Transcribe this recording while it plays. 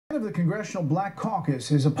Of the Congressional Black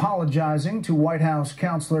Caucus is apologizing to White House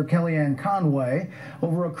counselor Kellyanne Conway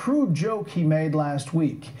over a crude joke he made last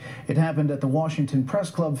week. It happened at the Washington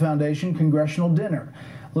Press Club Foundation Congressional Dinner.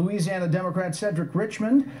 Louisiana Democrat Cedric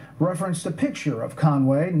Richmond referenced a picture of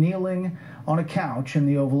Conway kneeling on a couch in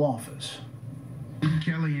the Oval Office.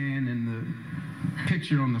 Kellyanne and the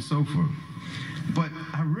picture on the sofa, but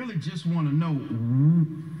I really just want to know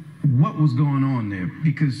what was going on there,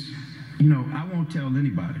 because you know, I won't tell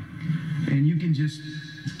anybody. And you can just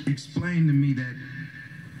explain to me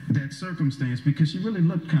that circumstance, because she really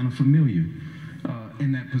looked kind of familiar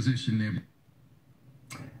in that position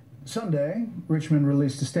there. Sunday, Richmond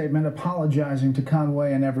released a statement apologizing to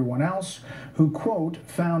Conway and everyone else who, quote,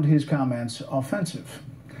 found his comments offensive.